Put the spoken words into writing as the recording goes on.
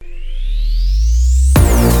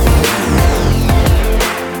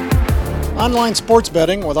Online sports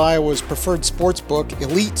betting with Iowa's preferred sportsbook,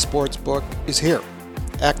 Elite Sportsbook, is here.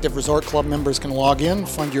 Active Resort Club members can log in,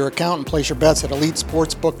 fund your account, and place your bets at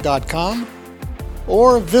elitesportsbook.com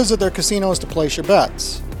or visit their casinos to place your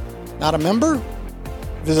bets. Not a member?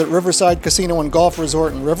 Visit Riverside Casino and Golf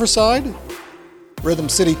Resort in Riverside, Rhythm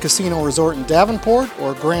City Casino Resort in Davenport,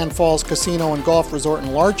 or Grand Falls Casino and Golf Resort in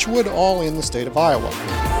Larchwood, all in the state of Iowa.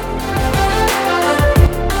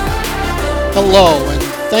 Hello, and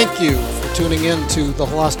thank you for tuning in to the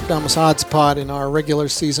Holostradamus Odds Pod in our regular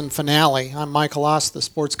season finale. I'm Mike Halas, the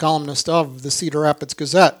sports columnist of the Cedar Rapids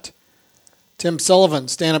Gazette. Tim Sullivan,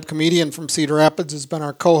 stand-up comedian from Cedar Rapids, has been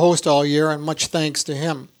our co-host all year, and much thanks to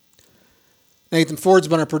him. Nathan Ford's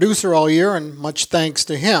been our producer all year, and much thanks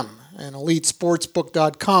to him. And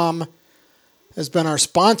EliteSportsbook.com has been our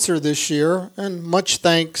sponsor this year, and much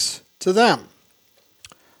thanks to them.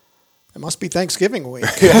 It must be Thanksgiving week.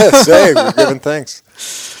 Yeah, same. We're giving thanks.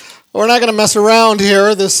 We're not going to mess around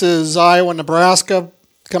here. This is Iowa, Nebraska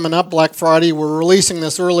coming up, Black Friday. We're releasing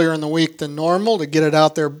this earlier in the week than normal to get it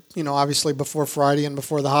out there, obviously before Friday and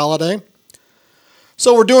before the holiday.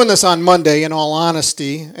 So we're doing this on Monday, in all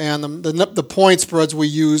honesty, and the point spreads we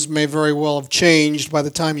use may very well have changed by the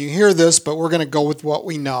time you hear this, but we're going to go with what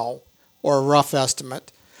we know, or a rough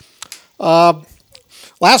estimate.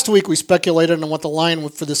 Last week we speculated on what the line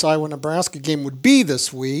for this Iowa-Nebraska game would be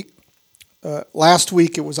this week. Last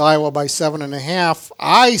week it was Iowa by 7.5.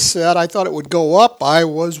 I said I thought it would go up. I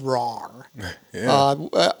was wrong. Yeah.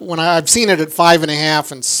 When I've seen it at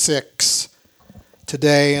 5.5 and 6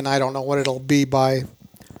 today, and I don't know what it'll be by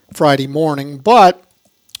Friday morning. But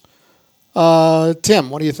Tim,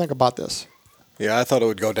 what do you think about this? Yeah, I thought it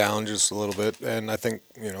would go down just a little bit, and I think,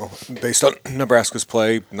 based on Nebraska's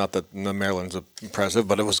play, not that Maryland's impressive,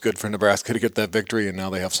 but it was good for Nebraska to get that victory, and now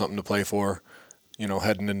they have something to play for,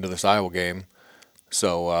 heading into this Iowa game.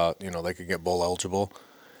 So, they could get bowl eligible.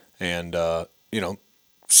 And,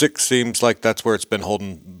 6 seems like that's where it's been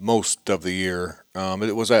holding most of the year.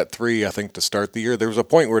 It was at 3, I think, to start the year. There was a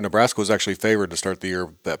point where Nebraska was actually favored to start the year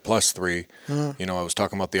at +3. I was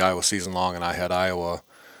talking about the Iowa season long, and I had Iowa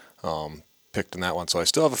picked in that one. So I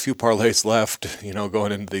still have a few parlays left,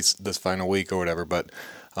 going into this final week or whatever. But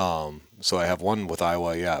so I have one with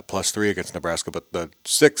Iowa, +3 against Nebraska. But the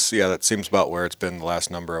 6, that seems about where it's been the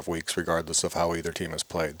last number of weeks, regardless of how either team has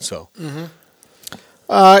played. So. Mm-hmm.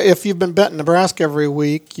 If you've been betting Nebraska every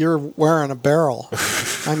week, you're wearing a barrel.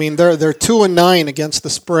 I mean, they're 2-9 against the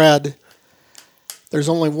spread. There's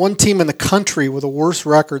only one team in the country with a worse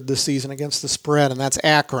record this season against the spread, and that's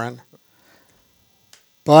Akron.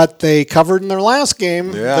 But they covered in their last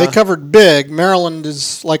game. Yeah. They covered big. Maryland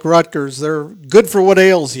is like Rutgers. They're good for what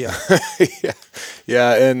ails you.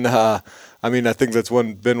 Yeah, and I think that's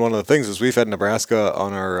been one of the things is we've had Nebraska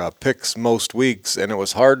on our picks most weeks, and it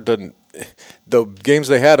was hard to the games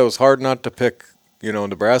they had. It was hard not to pick,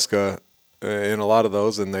 Nebraska in a lot of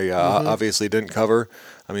those, and they obviously didn't cover.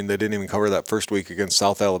 I mean, they didn't even cover that first week against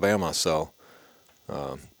South Alabama. So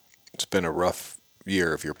it's been a rough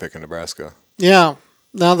year if you're picking Nebraska. Yeah.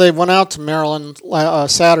 Now they went out to Maryland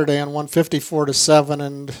Saturday and won 54-7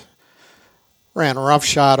 and ran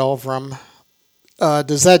roughshod over them.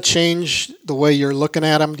 Does that change the way you're looking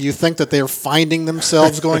at them? Do you think that they're finding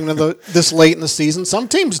themselves going to this late in the season? Some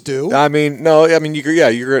teams do. You're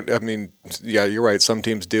right. Some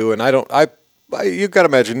teams do, and you've got to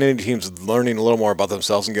imagine any team's learning a little more about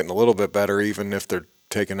themselves and getting a little bit better, even if they're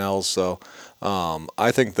taking L's. So,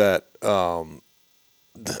 I think that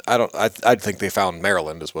I think they found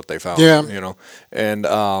Maryland is what they found. Yeah. And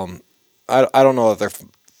I don't know if they're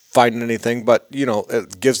finding anything, but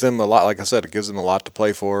it gives them a lot. Like I said, it gives them a lot to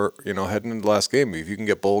play for. Heading into the last game, if you can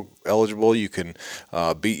get bowl eligible, you can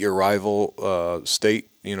beat your rival state,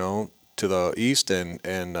 to the east,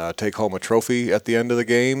 and take home a trophy at the end of the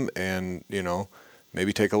game, and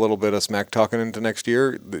maybe take a little bit of smack talking into next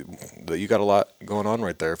year. You got a lot going on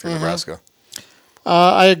right there if you're Nebraska.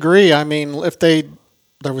 I agree. I mean,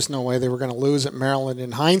 there was no way they were going to lose at Maryland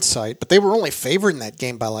in hindsight, but they were only favored in that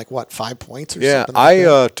game by 5 points or something like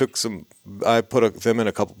that? I put them in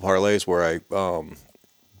a couple parlays where I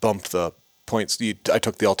bumped the points. I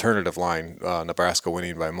took the alternative line, Nebraska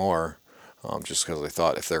winning by more, just because I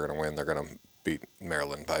thought if they're going to win, they're going to beat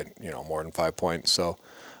Maryland by more than 5 points. So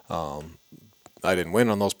I didn't win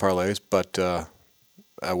on those parlays, but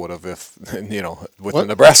I would have if the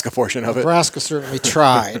Nebraska portion of it. Nebraska certainly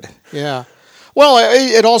tried. Yeah. Well,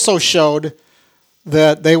 it also showed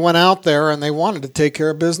that they went out there and they wanted to take care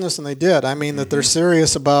of business, and they did. I mean, that they're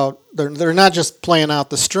serious about they're not just playing out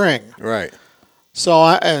the string. Right. So,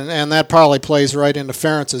 and that probably plays right into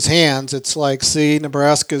Ferentz's hands. It's like, see,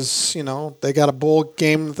 Nebraska's, they got a bowl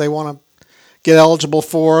game that they want to get eligible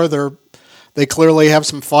for. They clearly have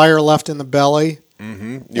some fire left in the belly.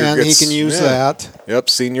 Mm-hmm. And he can use that. Yep,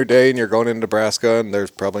 senior day, and you're going into Nebraska, and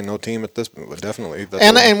there's probably no team at this. Definitely.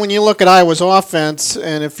 And when you look at Iowa's offense,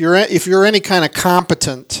 and if you're any kind of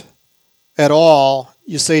competent at all,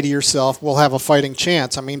 you say to yourself, we'll have a fighting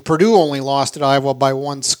chance. I mean, Purdue only lost at Iowa by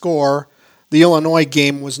 1 score. The Illinois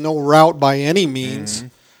game was no rout by any means.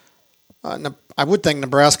 Mm-hmm. I would think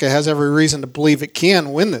Nebraska has every reason to believe it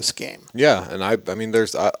can win this game. Yeah, and I mean,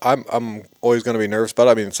 I'm always going to be nervous about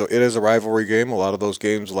it. I mean, so it is a rivalry game. A lot of those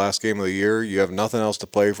games, last game of the year, you have nothing else to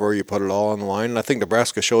play for. You put it all on the line. And I think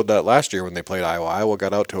Nebraska showed that last year when they played Iowa. Iowa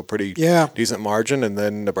got out to a pretty decent margin, and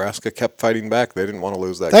then Nebraska kept fighting back. They didn't want to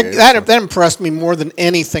lose that game. That impressed me more than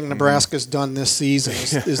anything Nebraska's done this season.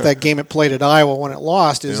 Is that game it played at Iowa when it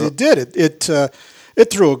lost? It did it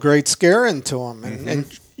threw a great scare into them,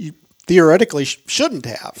 and you theoretically shouldn't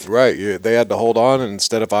have. Right. They had to hold on, and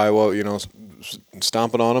instead of Iowa,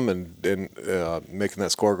 stomping on them and making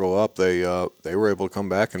that score go up, they were able to come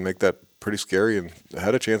back and make that pretty scary and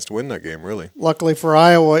had a chance to win that game, really. Luckily for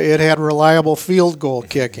Iowa, it had reliable field goal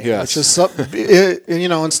kicking. Yes. Which is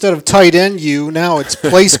instead of tight end now it's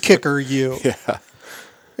place kicker you. Yeah.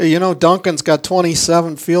 Duncan's got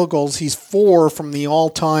 27 field goals. He's 4 from the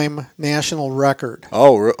all-time national record.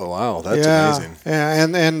 Oh, wow. That's amazing. Yeah,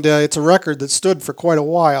 and it's a record that stood for quite a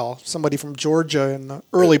while. Somebody from Georgia in the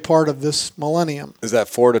early part of this millennium. Is that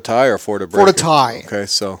 4 to tie or 4 to break? 4 to tie. Okay,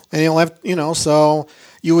 so. And he'll have, so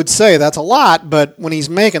you would say that's a lot, but when he's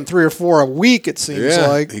making 3 or 4 a week, it seems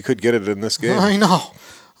like. He could get it in this game.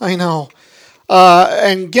 I know.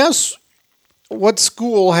 And guess what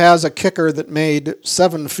school has a kicker that made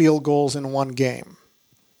 7 field goals in one game?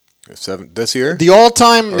 7 this year? The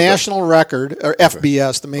all-time national record, or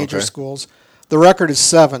FBS, the major schools, the record is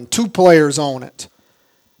 7. 2 players own it.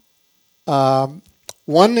 One,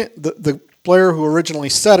 the player who originally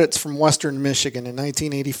set it's from Western Michigan in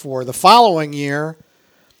 1984. The following year,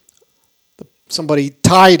 somebody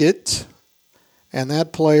tied it, and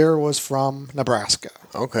that player was from Nebraska.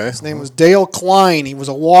 Okay. His name was Dale Klein. He was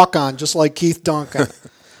a walk-on, just like Keith Duncan.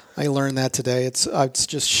 I learned that today. It's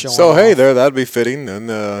just showing. So, off. that'd be fitting.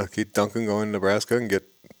 Then Keith Duncan going to Nebraska and get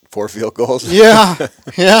 4 field goals. Yeah.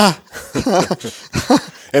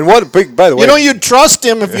 And by the way, you'd trust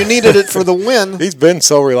him if you needed it for the win. He's been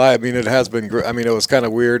so reliable. I mean, it has been great. I mean, it was kind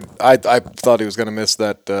of weird. I thought he was going to miss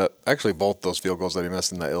that. Actually, both those field goals that he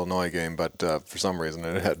missed in the Illinois game, but for some reason,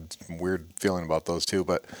 it had some weird feeling about those too.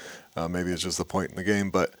 But maybe it's just the point in the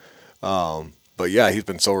game. But yeah, he's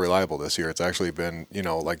been so reliable this year. It's actually been,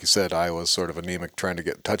 like you said, Iowa's sort of anemic trying to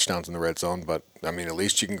get touchdowns in the red zone. But, I mean, at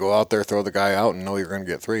least you can go out there, throw the guy out, and know you're going to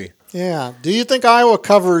get 3. Yeah. Do you think Iowa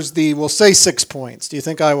covers we'll say 6 points. Do you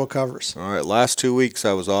think Iowa covers? All right, last 2 weeks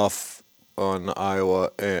I was off on Iowa.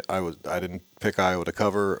 I didn't pick Iowa to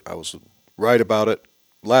cover. I was right about it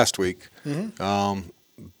last week. Mm-hmm.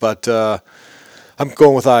 But I'm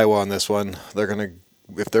going with Iowa on this one. If they're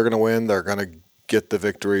going to win, they're going to get the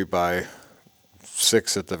victory by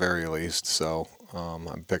 6 at the very least. So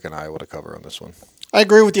I'm picking Iowa to cover on this one. I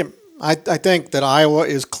agree with you. I think that Iowa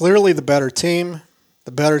is clearly the better team.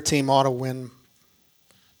 The better team ought to win.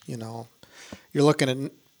 You're looking at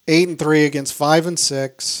 8-3 against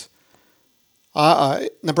 5-6.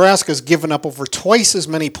 Nebraska's given up over twice as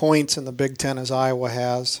many points in the Big Ten as Iowa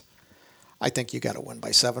has. I think you got to win by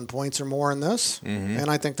 7 points or more in this, and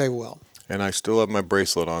I think they will. And I still have my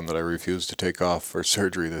bracelet on that I refuse to take off for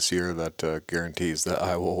surgery this year that guarantees that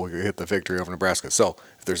Iowa will hit the victory over Nebraska. So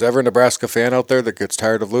if there's ever a Nebraska fan out there that gets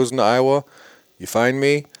tired of losing to Iowa, you find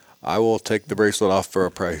me, I will take the bracelet off for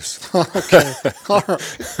a price. Okay. All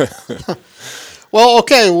right. Well,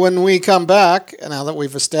 okay, when we come back, now that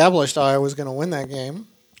we've established Iowa's going to win that game,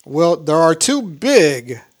 there are 2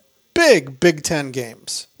 big Big Ten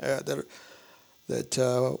games that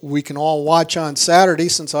we can all watch on Saturday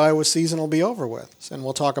since Iowa's season will be over with, and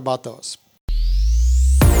we'll talk about those.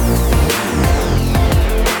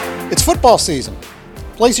 It's football season.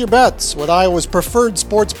 Place your bets with Iowa's preferred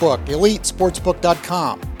sportsbook,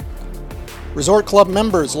 EliteSportsbook.com. Resort Club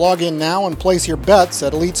members log in now and place your bets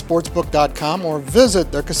at EliteSportsbook.com or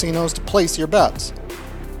visit their casinos to place your bets.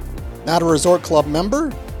 Not a Resort Club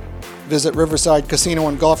member? Visit Riverside Casino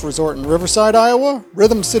and Golf Resort in Riverside, Iowa,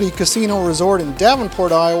 Rhythm City Casino Resort in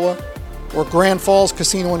Davenport, Iowa, or Grand Falls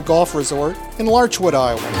Casino and Golf Resort in Larchwood,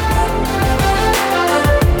 Iowa.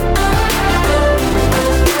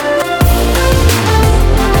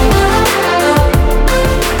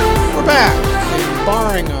 We're back, and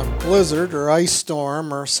barring a blizzard or ice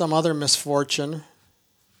storm or some other misfortune,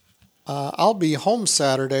 I'll be home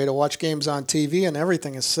Saturday to watch games on TV, and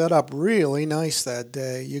everything is set up really nice that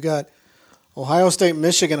day. You got Ohio State,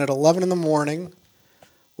 Michigan at 11 in the morning.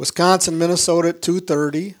 Wisconsin, Minnesota at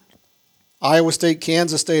 2:30. Iowa State,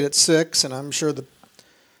 Kansas State at 6. And I'm sure the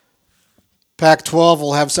Pac-12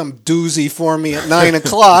 will have some doozy for me at 9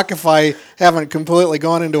 o'clock if I haven't completely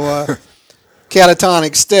gone into a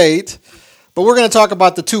catatonic state. But we're going to talk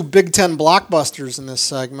about the two Big Ten blockbusters in this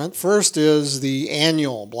segment. First is the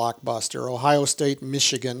annual blockbuster, Ohio State,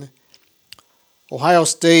 Michigan. Ohio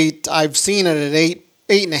State, I've seen it at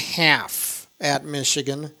 8.5 at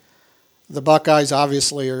Michigan. The Buckeyes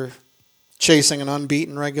obviously are chasing an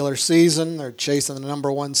unbeaten regular season. They're chasing the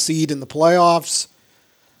number one seed in the playoffs.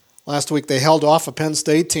 Last week they held off a Penn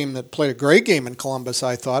State team that played a great game in Columbus,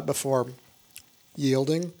 I thought, before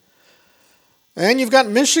yielding. And you've got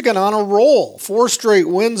Michigan on a roll. 4 straight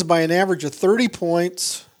wins by an average of 30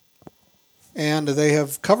 points. And they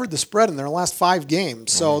have covered the spread in their last 5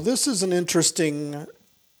 games. So this is an interesting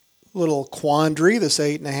little quandary, this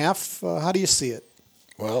 8.5. How do you see it?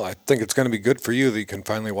 Well, I think it's going to be good for you that you can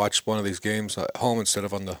finally watch one of these games at home instead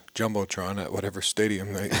of on the Jumbotron at whatever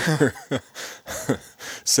stadium that you're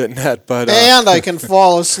sitting at. But and I can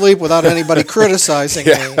fall asleep without anybody criticizing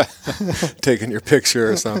me. Taking your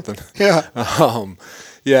picture or something. Yeah.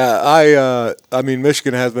 I mean,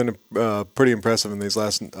 Michigan has been pretty impressive in these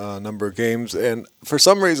last number of games. And for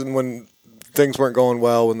some reason, when things weren't going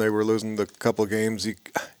well, when they were losing the couple of games,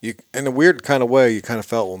 you in a weird kind of way, you kind of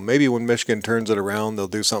felt, well, maybe when Michigan turns it around, they'll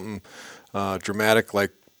do something dramatic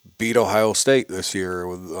like beat Ohio State this year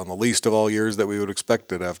on the least of all years that we would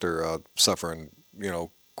expect it after suffering,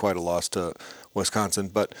 quite a loss to Wisconsin.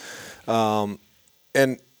 But and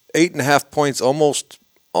 8.5 points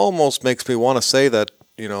almost makes me want to say that,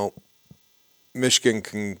 Michigan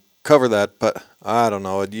can cover that, but I don't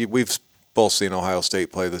know. We've both seen Ohio State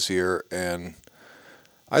play this year, and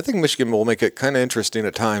I think Michigan will make it kind of interesting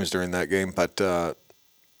at times during that game, but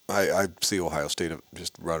I see Ohio State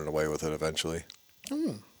just running away with it eventually.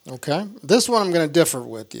 Okay. This one I'm going to differ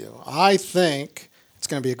with you. I think it's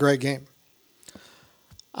going to be a great game.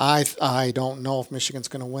 I don't know if Michigan's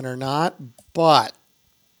going to win or not, but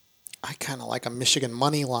I kind of like a Michigan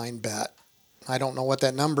money line bet. I don't know what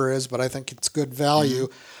that number is, but I think it's good value.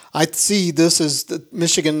 I see this as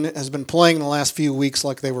Michigan has been playing the last few weeks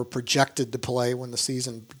like they were projected to play when the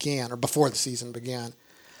season began, or before the season began.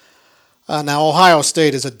 Now, Ohio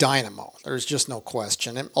State is a dynamo. There's just no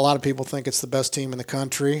question. A lot of people think it's the best team in the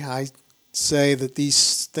country. I say that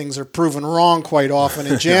these things are proven wrong quite often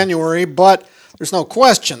in January, but there's no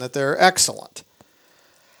question that they're excellent.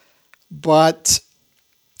 But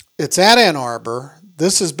it's at Ann Arbor.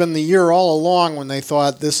 This has been the year all along when they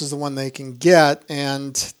thought this is the one they can get,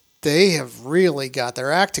 and they have really got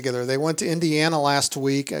their act together. They went to Indiana last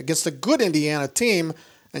week against a good Indiana team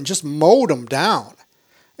and just mowed them down.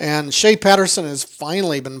 And Shea Patterson has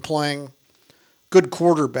finally been playing good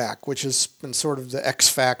quarterback, which has been sort of the X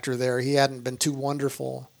factor there. He hadn't been too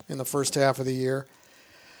wonderful in the first half of the year.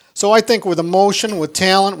 So I think with emotion, with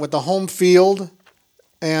talent, with the home field,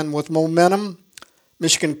 and with momentum,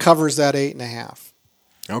 Michigan covers that 8.5.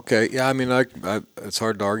 Okay, yeah, I mean, it's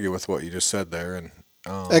hard to argue with what you just said there, and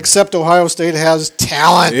except Ohio State has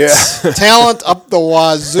talent, talent up the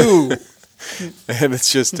wazoo, and it's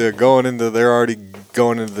just they're already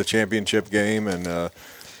going into the championship game, and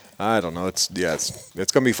I don't know, it's going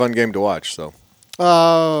to be a fun game to watch. So,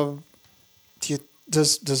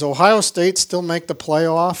 does Ohio State still make the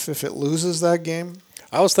playoff if it loses that game?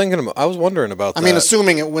 I was wondering about that. I mean,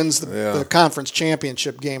 assuming it wins the conference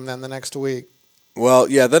championship game then the next week.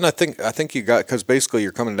 Well, yeah. Then I think you got, because basically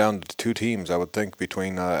you're coming down to 2 teams. I would think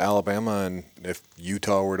between Alabama and if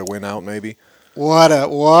Utah were to win out, maybe. What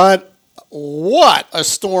a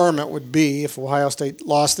storm it would be if Ohio State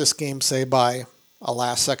lost this game, say by a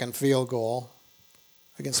last-second field goal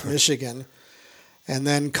against Michigan, and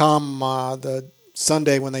then come the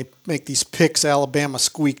Sunday when they make these picks, Alabama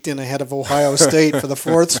squeaked in ahead of Ohio State for the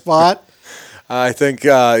 4th spot. I think,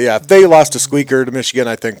 if they lost a squeaker to Michigan,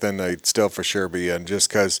 I think then they'd still for sure be in, just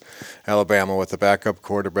because Alabama with the backup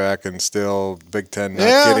quarterback and still Big Ten not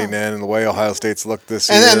getting in, and the way Ohio State's looked this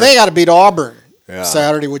year. And then they got to beat Auburn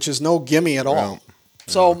Saturday, which is no gimme at all. Well,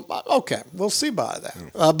 so, okay, we'll see about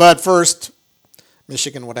that. But first,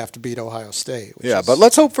 Michigan would have to beat Ohio State. But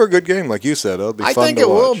let's hope for a good game, like you said. It'll be fun to watch. I think it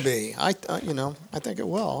will be. I think it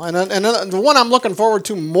will. And the one I'm looking forward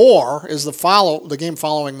to more is the game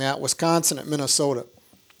following that, Wisconsin at Minnesota.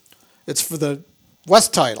 It's for the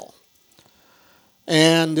West title,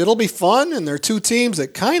 and it'll be fun. And they're 2 teams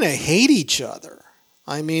that kind of hate each other.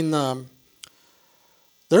 I mean,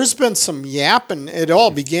 There's been some yapping. It all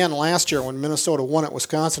began last year when Minnesota won at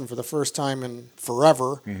Wisconsin for the first time in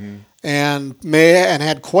forever, and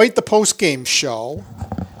had quite the post-game show.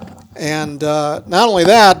 And not only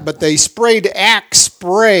that, but they sprayed Axe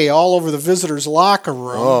spray all over the visitors' locker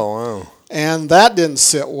room. Oh, wow. And that didn't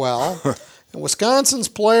sit well. And Wisconsin's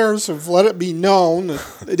players have let it be known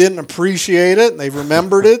that they didn't appreciate it, and they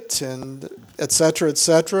remembered it, and et cetera, et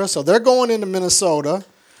cetera. So they're going into Minnesota.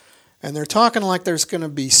 And they're talking like there's going to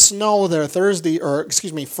be snow there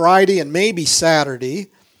Friday and maybe Saturday.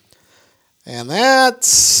 And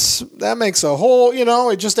that makes a whole,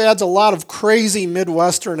 it just adds a lot of crazy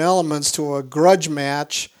Midwestern elements to a grudge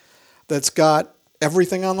match that's got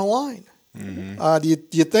everything on the line. Mm-hmm.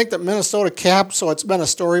 Do you think that Minnesota caps, so it's been a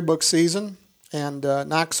storybook season, and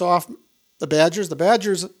knocks off the Badgers? The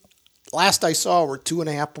Badgers, last I saw, were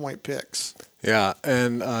 2.5-point picks. Yeah,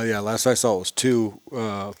 and last I saw it was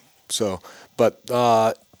 2.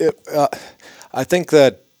 I think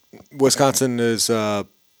that Wisconsin is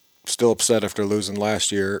still upset after losing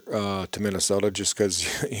last year to Minnesota, just because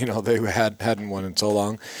they hadn't won in so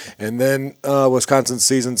long, and then Wisconsin's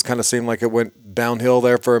seasons kind of seemed like it went downhill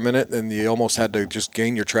there for a minute, and you almost had to just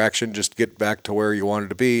gain your traction, just get back to where you wanted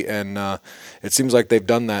to be, and it seems like they've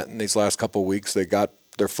done that in these last couple of weeks. They got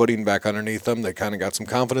their footing back underneath them. They kind of got some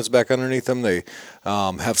confidence back underneath them. They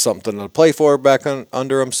have something to play for back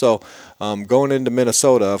under them. So going into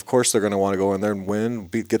Minnesota, of course they're going to want to go in there and win,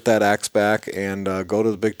 get that axe back, and go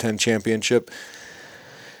to the Big Ten championship.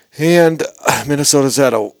 And Minnesota's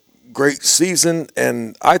had a great season,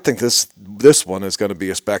 and I think this one is going to be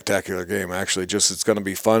a spectacular game. Actually, it's going to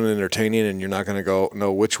be fun and entertaining, and you're not going to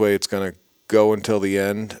know which way it's going to go until the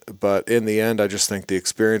end. But in the end, I just think the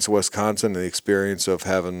experience of Wisconsin, the experience of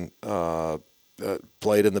having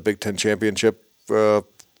played in the Big Ten championship for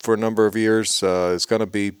a number of years is going to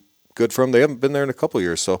be good for them. They haven't been there in a couple of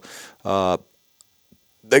years, so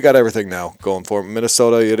they got everything now going for them.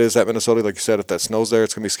 Minnesota, it is at Minnesota, like you said. If that snow's there,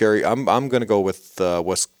 it's going to be scary. I'm going to go with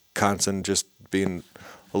Wisconsin, just being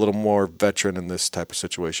a little more veteran in this type of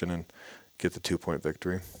situation, and get the 2-point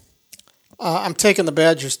victory. I'm taking the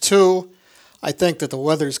Badgers too. I think that the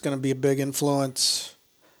weather is going to be a big influence.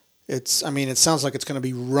 It sounds like it's going to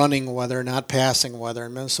be running weather, not passing weather.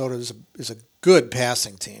 And Minnesota is a good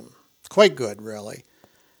passing team, quite good, really.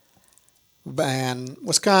 And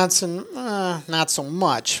Wisconsin, not so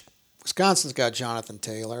much. Wisconsin's got Jonathan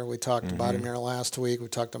Taylor. We talked about him here last week. We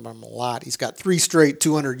talked about him a lot. He's got 3 straight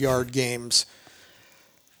 200-yard games.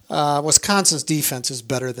 Wisconsin's defense is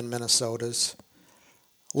better than Minnesota's.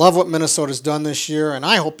 Love what Minnesota's done this year, and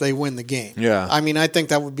I hope they win the game. Yeah. I think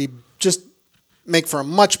that would be just make for a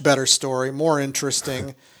much better story, more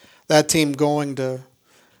interesting. That team going to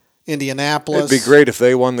Indianapolis. It'd be great if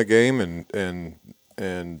they won the game,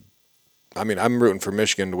 and I'm rooting for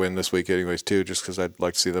Michigan to win this week anyways too, just because I'd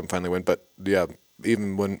like to see them finally win. But yeah,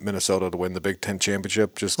 even when Minnesota to win the Big Ten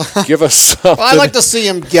championship, just give us something. Well, I'd like to see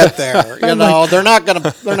them get there. They're not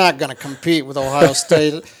gonna compete with Ohio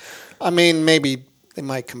State. Maybe they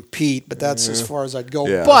might compete, but that's as far as I'd go.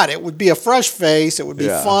 Yeah. But it would be a fresh face. It would be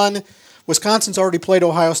fun. Wisconsin's already played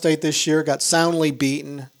Ohio State this year, got soundly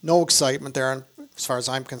beaten. No excitement there as far as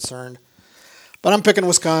I'm concerned. But I'm picking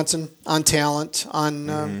Wisconsin on talent, on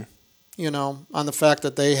on the fact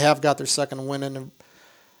that they have got their second win, and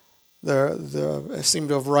they seem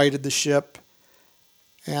to have righted the ship.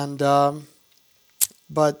 And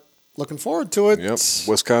but looking forward to it. Yep,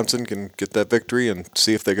 Wisconsin can get that victory and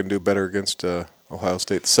see if they can do better against Ohio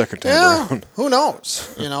State the second time around. Who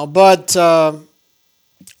knows? But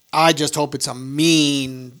I just hope it's a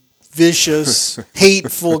mean, vicious,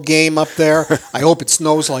 hateful game up there. I hope it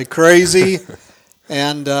snows like crazy,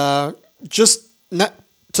 and just not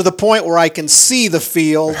to the point where I can see the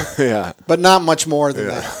field. Yeah, but not much more than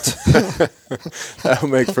that. That'll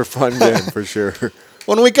make for fun game for sure.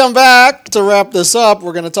 When we come back to wrap this up,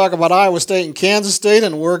 we're going to talk about Iowa State and Kansas State,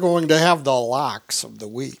 and we're going to have the locks of the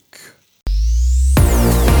week.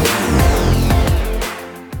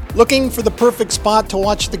 Looking for the perfect spot to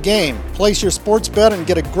watch the game, place your sports bet, and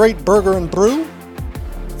get a great burger and brew?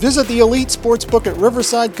 Visit the Elite Sportsbook at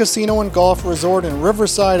Riverside Casino and Golf Resort in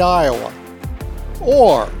Riverside, Iowa.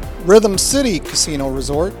 Or Rhythm City Casino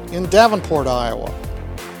Resort in Davenport, Iowa.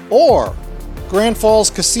 Or Grand Falls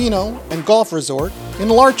Casino and Golf Resort in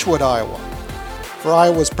Larchwood, Iowa. For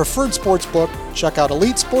Iowa's preferred sportsbook, check out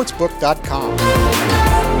EliteSportsbook.com.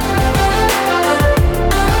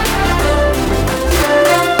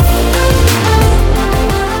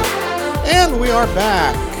 And we are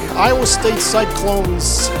back. Iowa State Cyclones,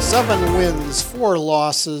 7 wins, 4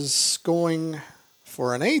 losses, going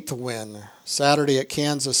for an 8th win Saturday at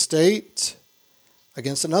Kansas State.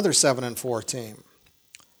 against another 7-4 team.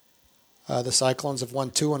 The Cyclones have won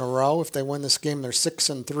 2 in a row. If they win this game, they're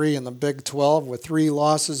 6-3 in the Big 12 with 3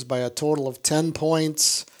 losses by a total of 10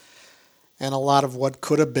 points and a lot of what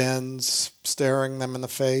could have been staring them in the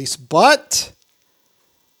face. But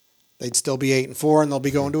they'd still be 8-4, and they'll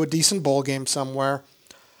be going to a decent bowl game somewhere.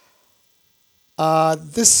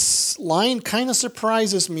 This line kind of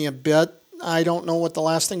surprises me a bit. I don't know what the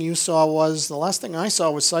last thing you saw was. The last thing I saw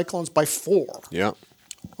was Cyclones by 4. Yeah.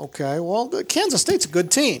 Okay, well, Kansas State's a good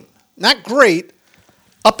team. Not great,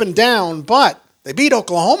 up and down, but they beat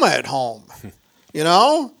Oklahoma at home. You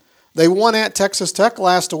know? They won at Texas Tech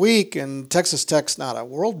last week, and Texas Tech's not a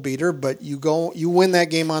world beater, but you win that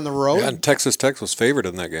game on the road. Yeah, and Texas Tech was favored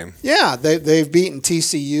in that game. Yeah, they've beaten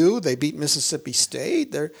TCU, they beat Mississippi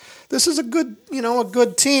State. This is a good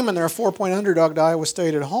team, and they're a 4-point underdog to Iowa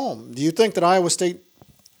State at home. Do you think that Iowa State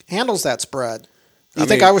handles that spread? Do you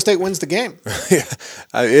think Iowa State wins the game? Yeah,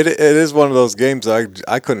 it is one of those games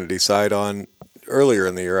I couldn't decide on earlier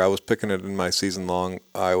in the year. I was picking it in my season-long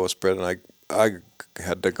Iowa spread, and I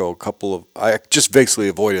had to go a couple of – I just basically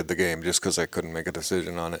avoided the game just because I couldn't make a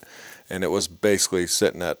decision on it. And it was basically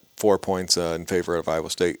sitting at 4 points in favor of Iowa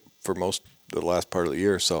State for most of the last part of the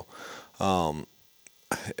year. So, and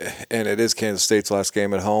it is Kansas State's last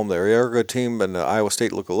game at home. They are a good team, and Iowa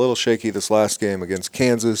State looked a little shaky this last game against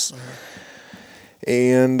Kansas. Mm-hmm.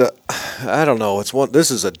 And I don't know.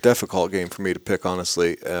 This is a difficult game for me to pick,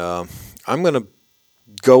 honestly. I'm going to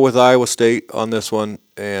go with Iowa State on this one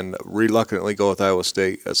and reluctantly go with Iowa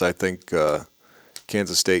State, as I think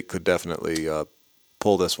Kansas State could definitely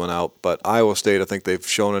pull this one out. But Iowa State, I think they've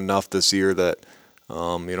shown enough this year that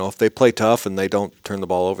if they play tough and they don't turn the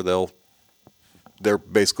ball over, they're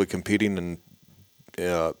basically competing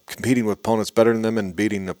with opponents better than them and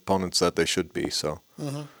beating opponents that they should be. So.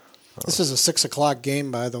 Mm-hmm. This is a 6 o'clock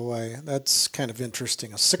game, by the way. That's kind of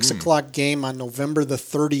interesting. A 6 o'clock game on November the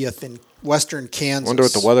 30th in western Kansas. Wonder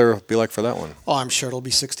what the weather will be like for that one. Oh, I'm sure it'll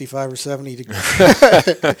be 65 or 70 degrees.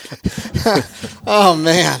 Oh,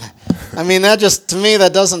 man. I mean, to me,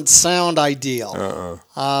 that doesn't sound ideal.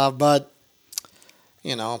 But,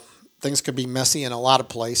 things could be messy in a lot of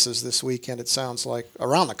places this weekend, it sounds like.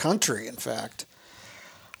 Around the country, in fact.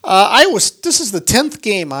 This is the 10th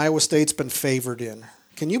game Iowa State's been favored in.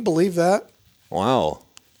 Can you believe that? Wow.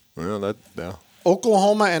 Yeah.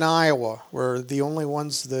 Oklahoma and Iowa were the only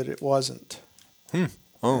ones that it wasn't. Oh,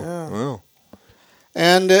 yeah. Wow.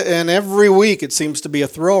 And every week it seems to be a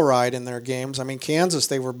thrill ride in their games. I mean, Kansas,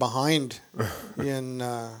 they were behind in,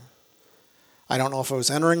 I don't know if it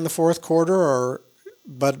was entering the fourth quarter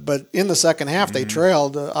but in the second half they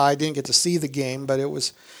trailed. I didn't get to see the game, but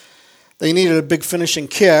they needed a big finishing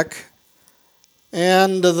kick.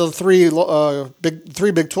 And the three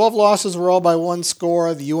Big 12 losses were all by one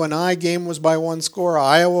score. The UNI game was by one score.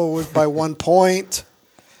 Iowa was by 1 point.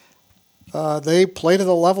 They play to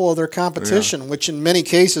the level of their competition, which in many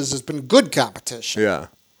cases has been good competition. Yeah.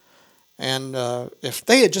 And if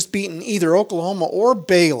they had just beaten either Oklahoma or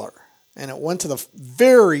Baylor, and it went to the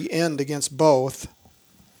very end against both,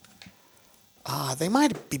 they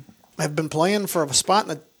might have been playing for a spot in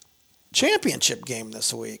the championship game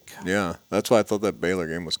this week. Yeah, that's why I thought that Baylor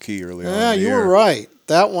game was key early on. Yeah, you were right.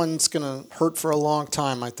 That one's going to hurt for a long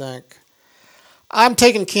time, I think. I'm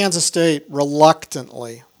taking Kansas State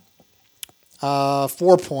reluctantly. 4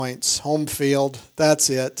 points, home field. That's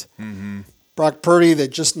it. Mm-hmm. Brock Purdy, they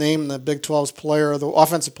just named the Big 12's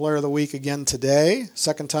offensive player of the week again today,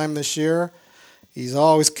 second time this year. He's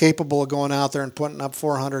always capable of going out there and putting up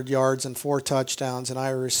 400 yards and 4 touchdowns, and I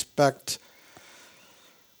respect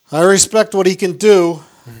what he can do,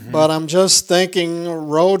 but I'm just thinking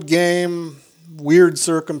road game, weird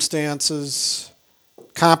circumstances,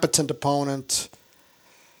 competent opponent,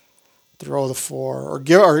 throw the 4,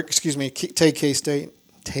 take K-State,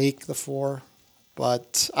 take the 4.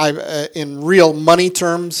 But in real money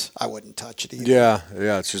terms, I wouldn't touch it either.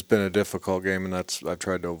 Yeah, it's just been a difficult game, and I've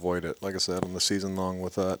tried to avoid it. Like I said, on the season long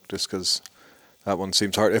with that, just because that one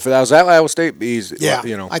seems hard. If it was at Iowa State, easy.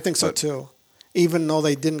 Yeah, I think so too. Even though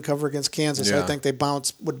they didn't cover against Kansas, I think they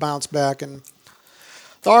would bounce back. And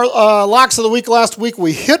our locks of the week last week,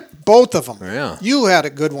 we hit both of them. Yeah. You had a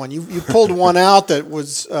good one. You pulled one out that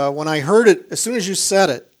was, when I heard it, as soon as you said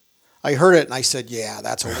it, I heard it and I said, yeah,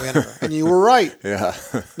 that's a winner. And you were right. Yeah.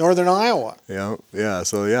 Northern Iowa. Yeah.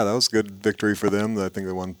 So, that was a good victory for them. I think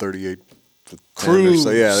they won 38-10. Cruised. So,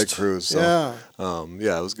 yeah, they cruised. So,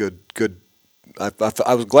 yeah. It was good.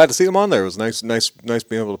 I was glad to see them on there. It was nice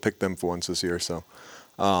being able to pick them for once this year. So,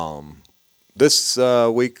 this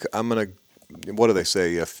week I'm gonna. What do they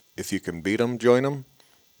say? If you can beat them, join them.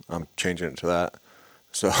 I'm changing it to that.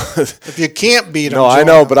 So If you can't beat them, no, I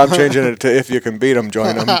know, but I'm changing it to if you can beat them,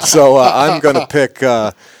 join them. So I'm going to pick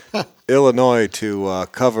Illinois to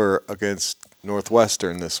cover against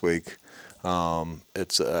Northwestern this week.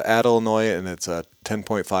 It's at Illinois, and it's a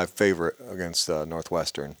 10.5 favorite against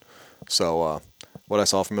Northwestern. So what I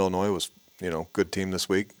saw from Illinois was, good team this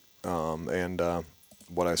week, and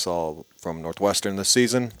what I saw from Northwestern this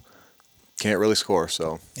season, can't really score.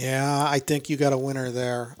 So yeah, I think you got a winner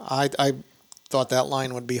there. I thought that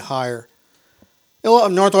line would be higher.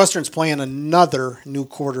 Northwestern's playing another new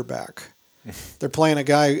quarterback. They're playing a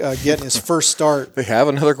guy getting his first start. they have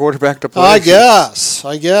another quarterback to play. I guess.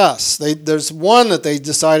 There's one that they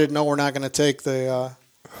decided, no, we're not going to take the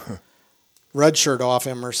red shirt off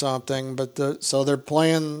him or something. But so they're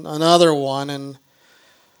playing another one, and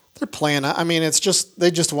they're playing. I mean, it's just they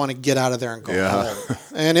just want to get out of there and go home.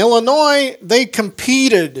 And Illinois, they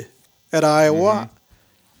competed at Iowa.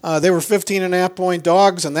 They were 15.5-point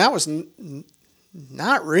dogs, and that was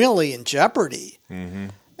not really in jeopardy. Mm-hmm.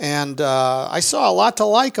 And I saw a lot to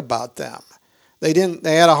like about them. They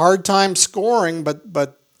had a hard time scoring, but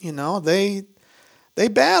they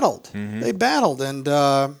battled. Mm-hmm. They battled, and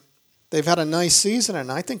they've had a nice season.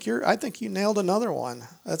 And I think you nailed another one.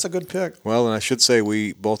 That's a good pick. Well, and I should say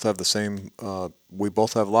we both have the same. We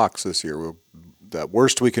both have locks this year. That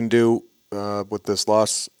worst we can do with this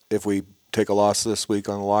loss, if we take a loss this week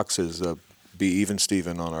on the locks, is be even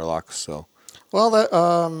Steven on our locks. So. Well, that.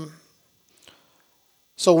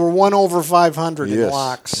 So we're 1 over 500 in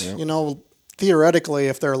locks. Yep. Theoretically,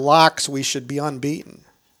 if they're locks, we should be unbeaten.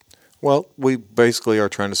 Well, we basically are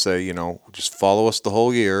trying to say, just follow us the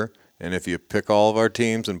whole year, and if you pick all of our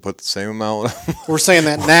teams and put the same amount, we're saying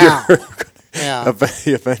that now. Yeah.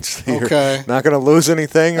 Eventually, okay. You're not going to lose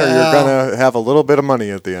anything, or you're going to have a little bit of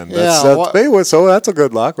money at the end. So that's a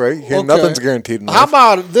good lock, right? Okay. Nothing's guaranteed in life. How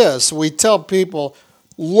about this? We tell people,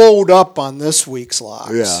 load up on this week's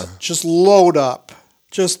locks. Yeah. Just load up.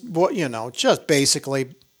 Just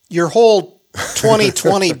basically your whole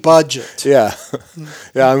 2020 budget. Yeah.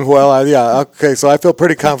 Okay, so I feel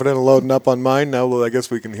pretty confident in loading up on mine. Now I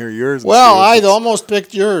guess we can hear yours. Well, I almost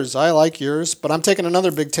picked yours. I like yours, but I'm taking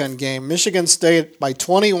another Big Ten game. Michigan State by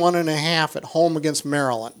 21.5 at home against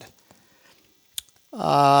Maryland.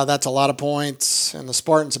 That's a lot of points, and the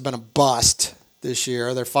Spartans have been a bust this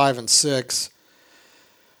year. They're 5-6.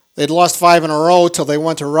 They'd lost 5 in a row till they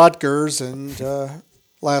went to Rutgers and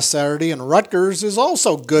last Saturday, and Rutgers is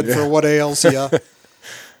also good for what ails you.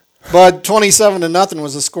 But 27-0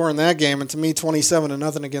 was the score in that game, and to me,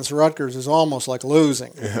 27-0 against Rutgers is almost like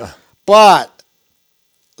losing. Yeah. But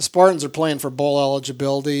the Spartans are playing for bowl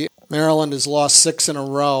eligibility. Maryland has lost 6 in a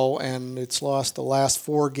row, and it's lost the last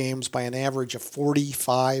 4 games by an average of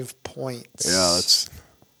 45 points. Yeah,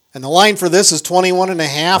 and the line for this is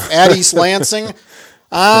 21.5 at East Lansing.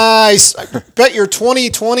 I bet your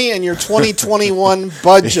 2020 and your 2021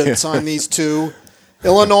 budgets on these two,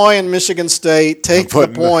 Illinois and Michigan State, take the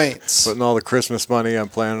points. Putting all the Christmas money I'm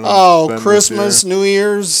planning on. Christmas, New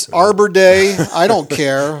Year's, Arbor Day, I don't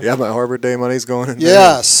care. Yeah, my Arbor Day money's going in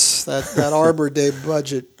Yes, that Arbor Day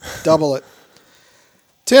budget, double it.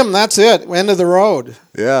 Tim, that's it. End of the road.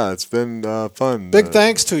 Yeah, it's been fun. Big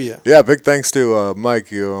thanks to you. Yeah, big thanks to Mike,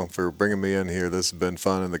 for bringing me in here. This has been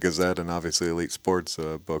fun, and the Gazette, and obviously Elite Sports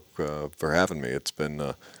book for having me. It's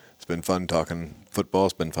been fun talking football.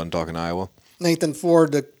 It's been fun talking Iowa. Nathan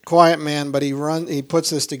Ford, the quiet man, but he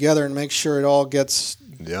puts this together and makes sure it all gets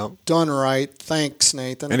done right. Thanks,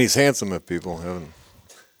 Nathan. And he's handsome if people haven't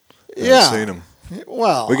seen him.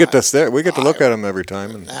 Well, we get to look at him every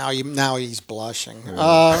time. And now he's blushing.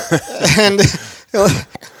 And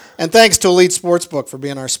thanks to Elite Sportsbook for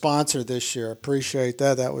being our sponsor this year. Appreciate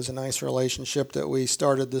that. That was a nice relationship that we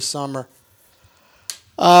started this summer.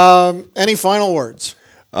 Any final words?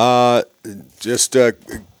 Just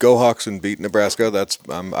go Hawks and beat Nebraska. That's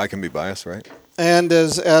I can be biased, right? And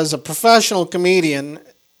as a professional comedian,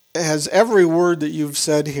 has every word that you've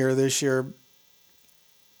said here this year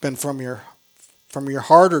been from your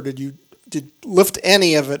heart, or did you lift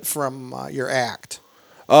any of it from your act?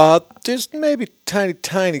 Just maybe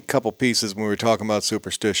tiny couple pieces when we were talking about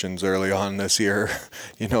superstitions early on this year,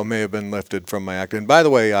 may have been lifted from my act. And by the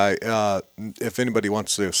way, if anybody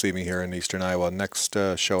wants to see me here in Eastern Iowa, next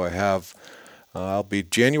show I have, I'll be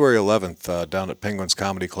January 11th down at Penguins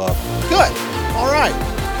Comedy Club. Good. All right.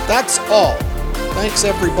 That's all. Thanks,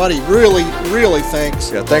 everybody. Really, really thanks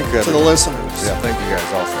to the listeners. Yeah, thank you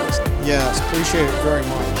guys all for listening. Yes, appreciate it very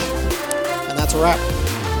much. And that's a wrap.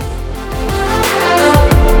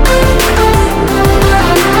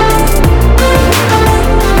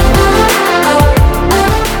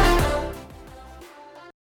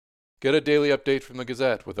 Get a daily update from the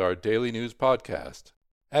Gazette with our daily news podcast.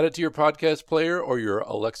 Add it to your podcast player or your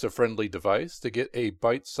Alexa-friendly device to get a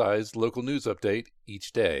bite-sized local news update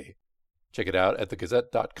each day. Check it out at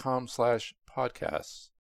thegazette.com/podcasts.